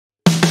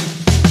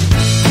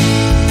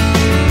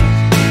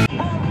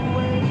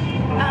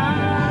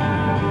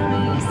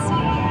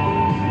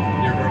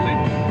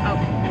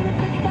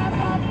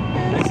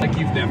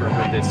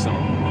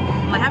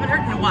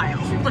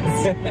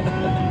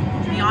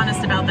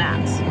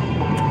that.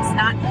 It's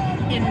not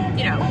in,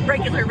 you know,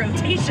 regular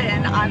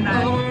rotation on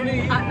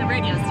the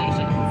radio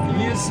station.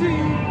 You see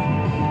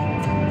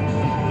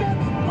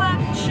what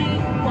she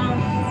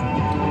wants.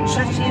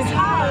 She's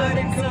hot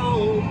and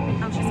cold.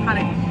 Oh, she's hot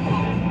and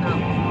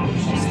cold.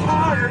 She's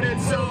hard and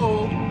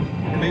soul.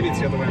 Or maybe it's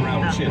the other way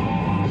around. No. Shit.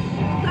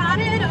 Got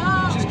it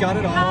all. She's got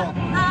it all.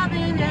 Hot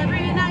loving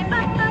every night.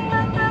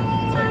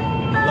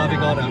 Loving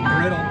on a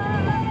griddle.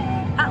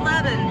 Hot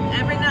loving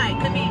every night.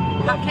 Could be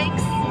hot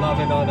cakes.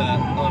 Loving on a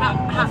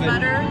hot oven.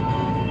 butter.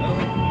 Oh.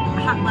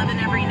 Hot loving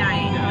every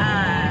night.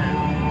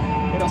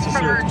 Yeah. What else is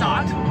From there? her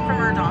dog. From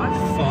her dog.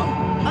 Fun.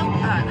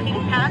 Oh,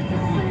 kitty cat.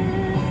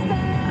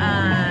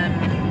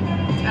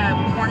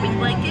 Warming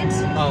blanket.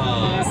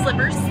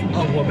 Slippers.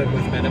 A woman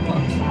with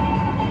menopause.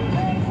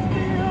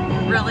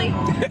 Really?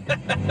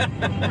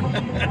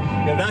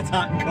 Yeah, that's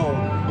hot and cold.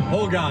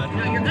 Oh God.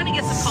 No, you're gonna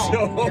get some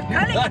cold. So You're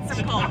gonna get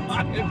some cold.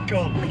 hot and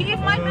cold. Leave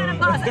my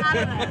menopause out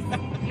of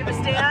this. You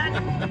understand?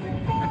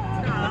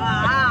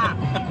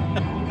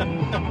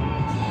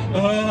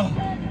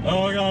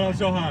 Oh God, I'm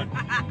so hot.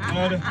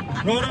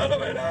 Run out of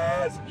my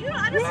nose. You don't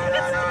understand.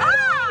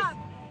 Stop!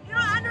 You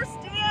don't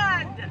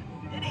understand.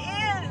 It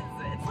is.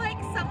 It's like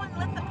someone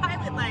lit the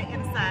pilot light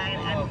inside.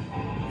 And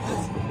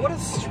what a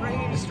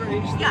strange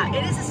thing. yeah,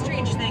 it is a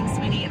strange thing,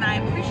 sweetie, and I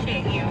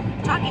appreciate you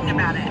talking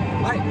about it.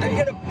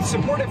 In a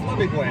supportive,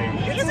 loving way.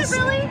 Is it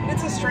really?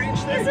 It's a strange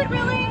thing. Is it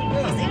really?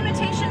 Yeah. Is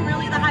imitation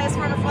really the highest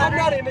form of I'm flattery?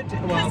 not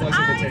imitating. Well, I was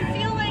I imitating.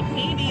 feel like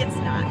maybe it's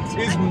not.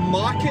 Is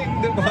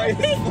mocking the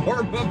highest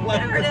form of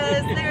flattery? There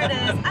it is. There it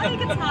is. I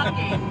think it's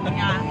mocking.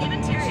 Yeah,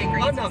 even Terry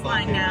agrees. I'm not it's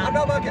fine mocking. now. I'm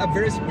not mocking. I'm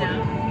very supportive.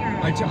 No,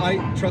 you're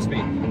I trust me.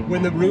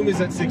 When the room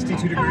is at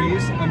 62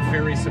 degrees, I'm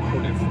very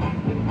supportive.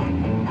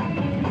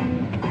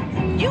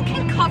 You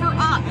can cover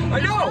up. I know.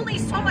 There's only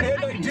so much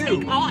And I I can do.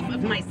 take off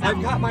of myself.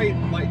 I've got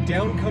my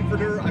down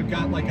comforter. I've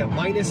got like a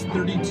minus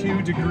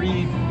 32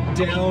 degree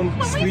down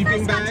when sleeping we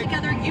first got bag.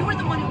 together, you were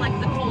the one who liked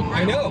the cold room.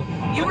 I know.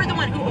 You were the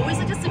one who always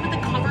had to sleep with the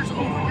covers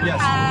over your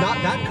Yes, head.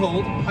 not that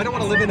cold. I don't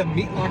want to live in a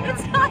meat locker.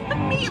 It's not a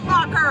meat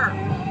locker.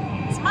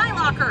 It's my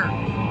locker.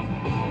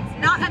 It's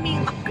not a meat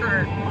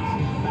locker.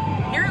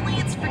 Apparently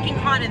it's freaking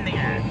hot in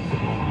there.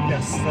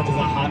 Yes, that is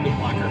a hot meat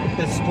locker.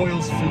 That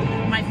spoils food.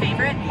 My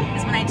favorite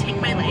is when I take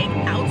my leg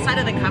outside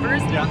of the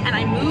covers and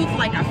I move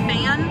like a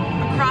fan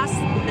across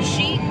the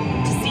sheet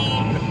to see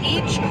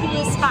each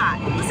cool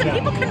spot. Listen,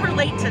 people can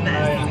relate to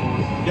this.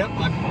 Yep.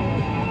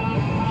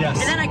 Yes.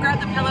 And then I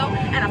grab the pillow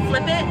and I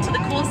flip it to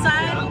the cool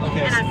side,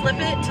 and I flip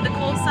it to the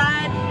cool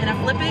side, and I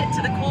flip it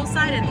to the cool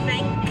side, and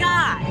thank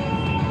God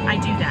I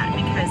do that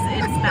because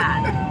it's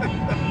bad.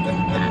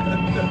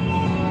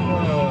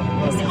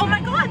 Oh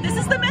my God, this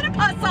is the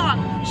menopause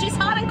song. She's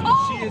hot and cold.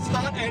 She is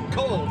hot and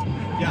cold.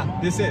 Yeah,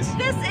 this is.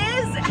 This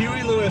is.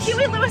 Huey Lewis.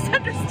 Huey Lewis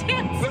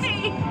understands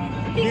me.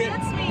 He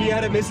gets me. He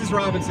had a Mrs.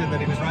 Robinson that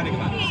he was writing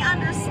about. He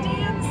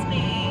understands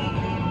me.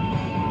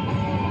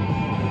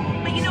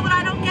 But you know what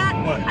I don't get?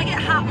 What? I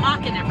get hot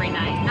mocking every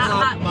night, not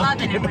hot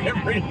loving every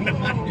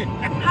night.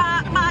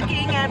 Hot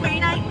mocking every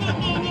night.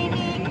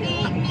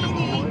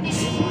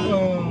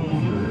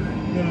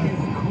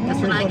 That's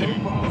what I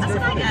get. That's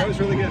what I get. That was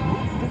really good.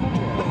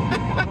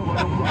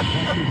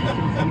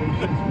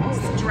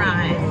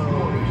 Strive.